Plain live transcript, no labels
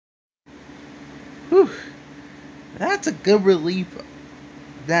Whew, that's a good relief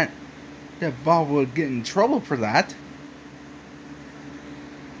that Bob would get in trouble for that.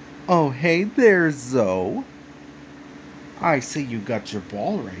 Oh, hey there, Zoe. I see you got your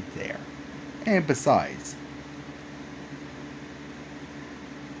ball right there. And besides,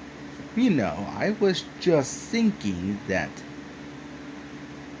 I was just thinking that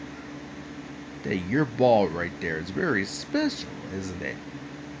your ball right there is very special, isn't it?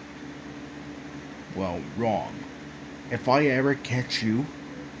 Well, wrong. If I ever catch you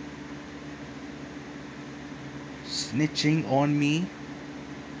snitching on me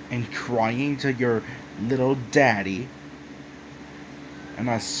and crying to your little daddy, and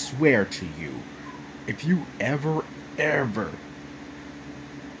I swear to you, if you ever, ever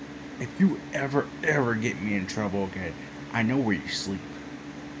get me in trouble again, I know where you sleep.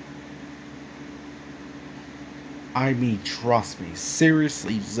 I mean, trust me,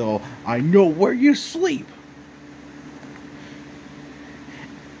 seriously, Zoe, I know where you sleep.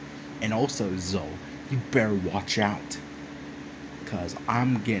 And also, Zoe, you better watch out, cause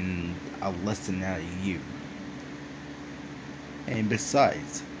I'm getting a lesson out of you. And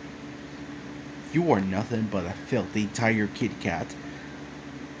besides, you are nothing but a filthy tiger kitty cat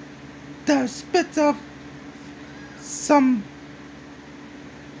that spits up some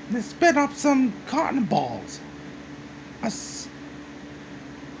cotton balls.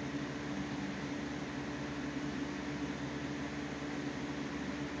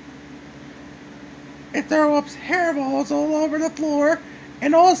 It throws up hairballs all over the floor,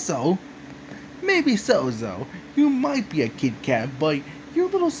 and also, maybe so, Zoe, you might be a kid cat, but your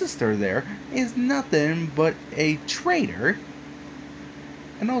little sister there is nothing but a traitor.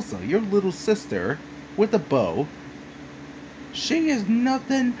 And also, your little sister with a bow, she is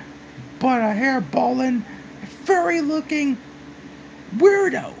nothing but a hairballing, furry looking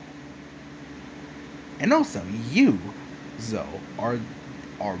weirdo. And also, you, Zoe, are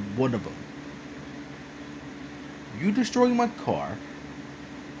one of them. You destroyed my car,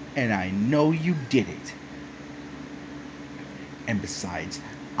 and I know you did it. And besides,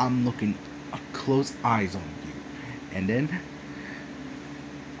 I'm looking close eyes on you. And then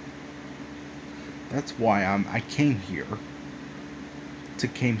that's why I came here.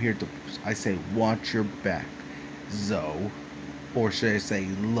 I say watch your back, Zoe. Or should I say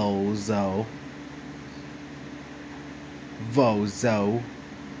low Zoe? Vozo.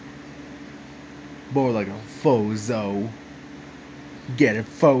 More like a fozo. Get it,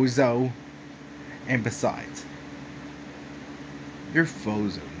 fozo? And besides, your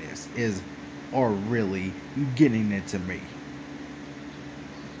fozoness are really getting into me.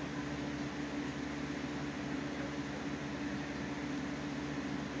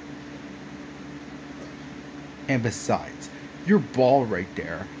 And besides, your ball right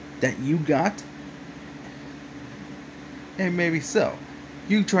there that you got, and maybe so,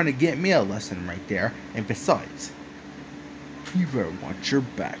 you trying to get me a lesson right there. And besides, you better watch your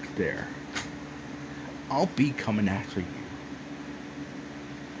back there. I'll be coming after you.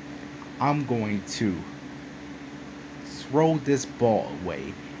 I'm going to throw this ball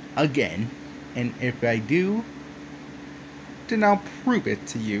away again, and if I do, then I'll prove it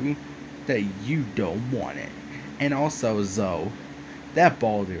to you that you don't want it. And also, Zoe, that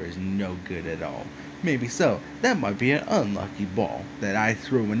ball there is no good at all. Maybe so, that might be an unlucky ball that I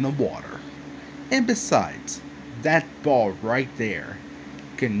threw in the water. And besides, that ball right there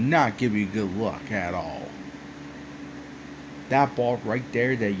cannot give you good luck at all. That ball right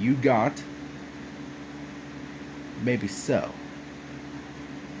there that you got, maybe so.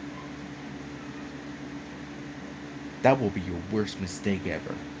 That will be your worst mistake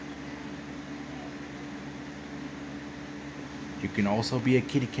ever. You can also be a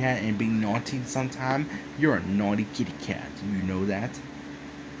kitty cat and be naughty sometime. You're a naughty kitty cat. You know that?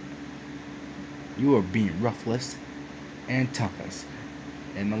 You are being roughless and toughest.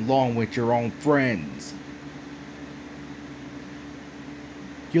 And along with your own friends.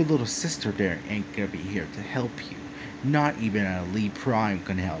 Your little sister there ain't gonna be here to help you. Not even a Elite Prime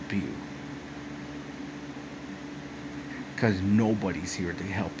can help you. Cause nobody's here to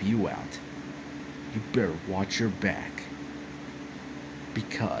help you out. You better watch your back.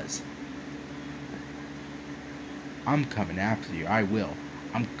 Because I'm coming after you. I will.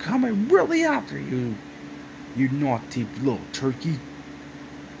 I'm coming really after you. You naughty little turkey.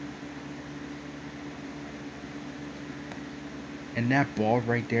 And that ball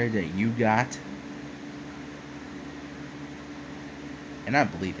right there that you got. And I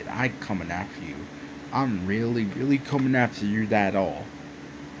believe it. I'm coming after you. I'm really, really coming after you that all.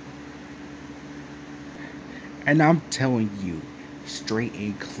 And I'm telling you, straight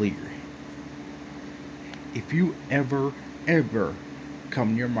and clear, if you ever, ever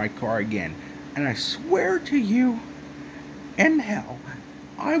come near my car again, and I swear to you, in hell,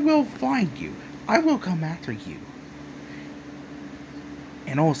 I will find you. I will come after you.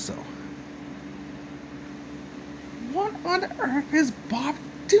 And also, what on earth is Bob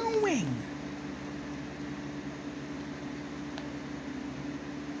doing?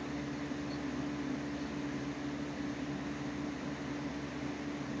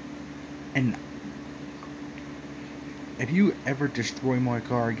 And if you ever destroy my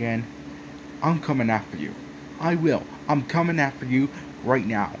car again, I'm coming after you. I will. I'm coming after you right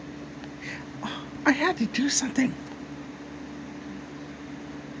now. I had to do something.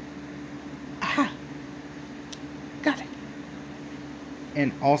 Aha. Got it.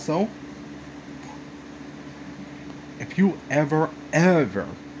 And also, if you ever, ever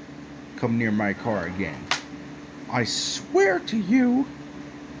come near my car again, I swear to you,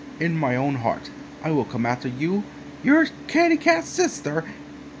 in my own heart, I will come after you, your Candy Cat sister,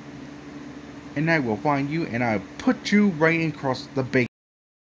 and I will find you and I'll put you right across the base.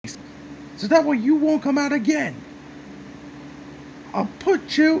 So that way you won't come out again. I'll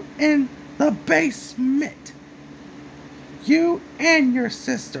put you in the basement. You and your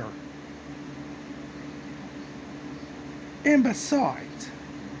sister. And besides,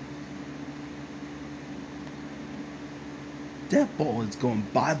 that ball is going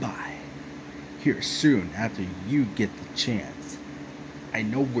bye-bye here soon after you get the chance. I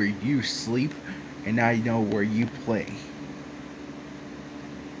know where you sleep, and I know where you play.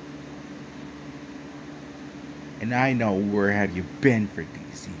 And I know where have you been for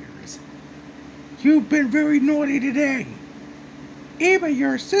these years. You've been very naughty today. Even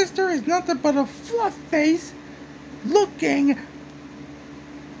your sister is nothing but a fluff face looking...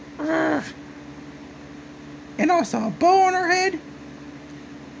 And also a bow on her head.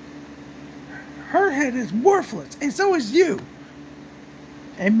 Her head is worthless, and so is you.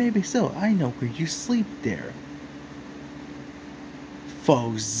 And maybe so, I know where you sleep there.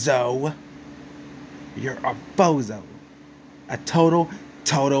 Fozo. You're a fozo. A total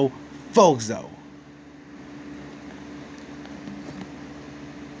fozo.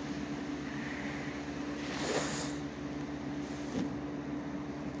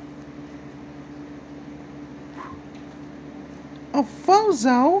 A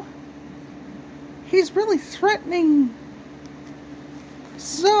fozo? He's really threatening.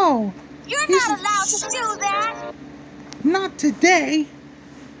 So, you're not allowed to do that. Not today.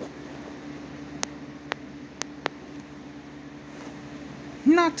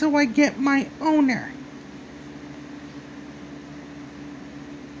 Not till I get my owner.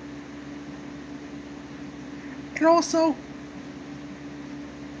 And also,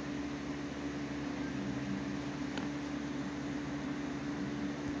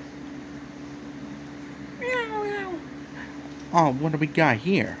 oh, what do we got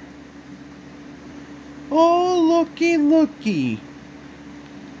here? Oh, looky.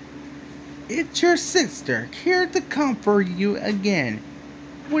 It's your sister, here to comfort you again.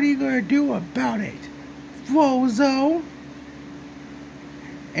 What are you gonna do about it, Fozo?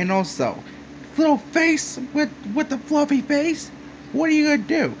 And also, little face with the fluffy face, what are you gonna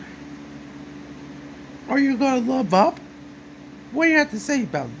do? Are you gonna love up? What do you have to say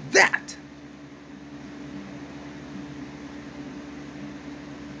about that?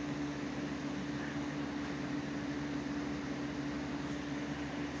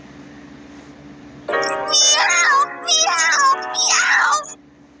 Meow!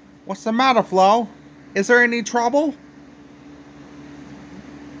 What's the matter, Flo? Is there any trouble?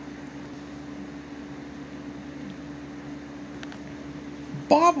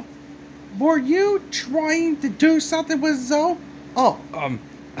 Bob, were you trying to do something with Zoe? Oh,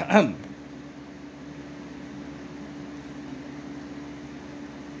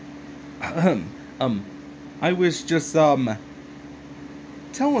 I was just, telling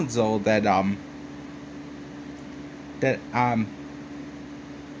Zoe that,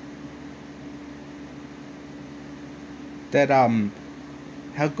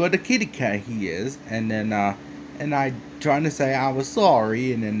 how good a kitty cat he is, and then, and I trying to say I was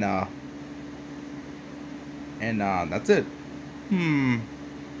sorry, and then, that's it.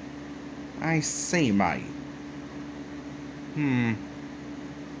 I see, mate.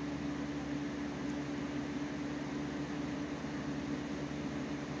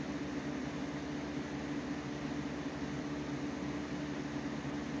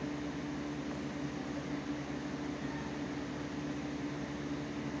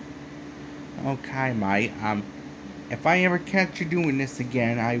 Okay, mate. If I ever catch you doing this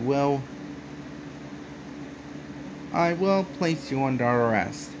again, I will place you under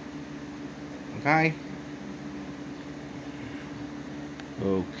arrest. Okay?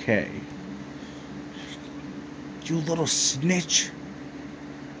 Okay. You little snitch.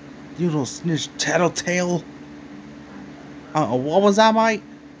 You little snitch tattletale. What was that, Mike?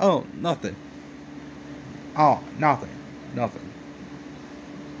 Oh, nothing. Oh, nothing. Nothing.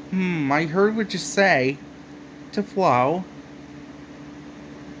 I heard what you say to Flo.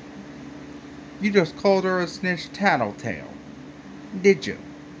 You just called her a snitch tattletale. Did you?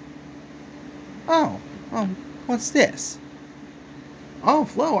 Oh, what's this? Oh,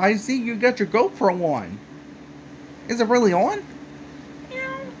 Flo, I see you got your GoPro on. Is it really on?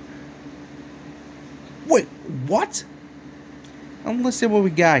 Wait, what? Let's see what we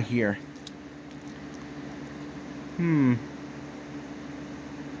got here.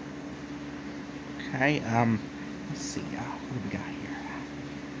 Okay, let's see, what do we got here?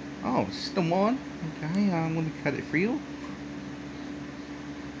 Oh, it's still on. Okay, let me cut it for you.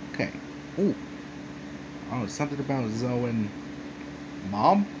 Okay. Ooh. Oh, something about Zoe and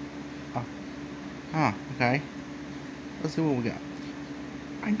Mom? Okay. Let's see what we got.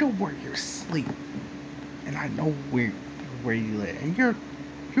 I know where you sleep. And I know where you live. And you're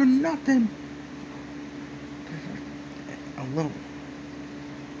nothing. A little.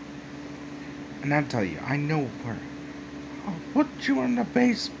 And I'll tell you, I know where. I'll put you in the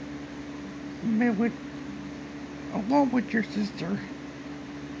basement with, along with your sister.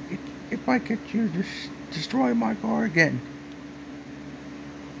 If I get you to destroy my car again.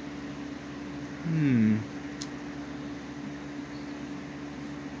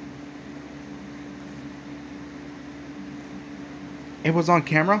 It was on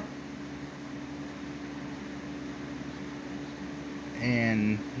camera.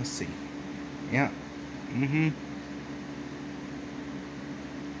 And let's see. Yeah.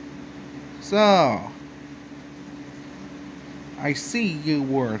 So I see you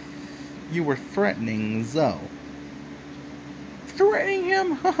were threatening Zoe. Threatening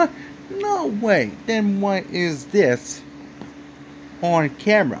him? No way. Then what is this on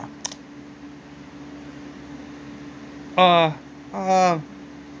camera?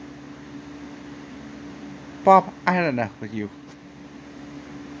 Bob, I had enough with you.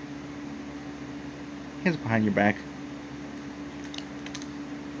 Hands behind your back.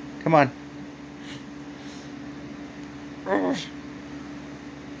 Come on. You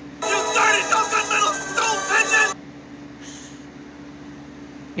dirty stupid little stool pigeon!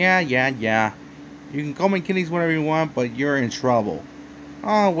 Yeah. You can call me Kitties whenever you want, but you're in trouble.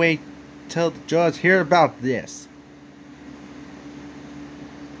 Oh, wait till the judge hear about this.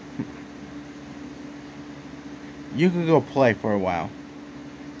 You can go play for a while.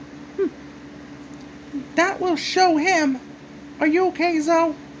 That will show him. Are you okay,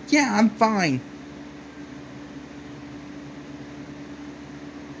 Zoe? Yeah, I'm fine.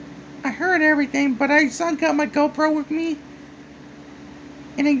 I heard everything, but I got my GoPro with me.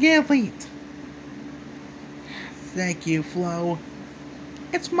 And I get late. Thank you, Flo.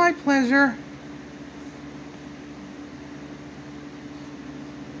 It's my pleasure.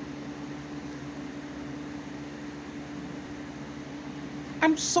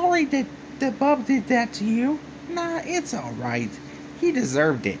 I'm sorry that Bob did that to you. Nah, it's alright. He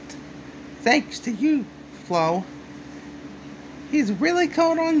deserved it. Thanks to you, Flo. He's really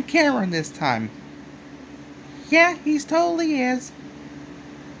caught on camera this time. Yeah, he's totally is.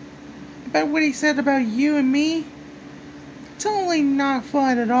 But what he said about you and me? Totally not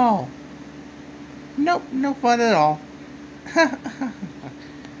fun at all. Nope, no fun at all.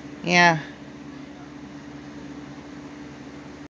 Yeah.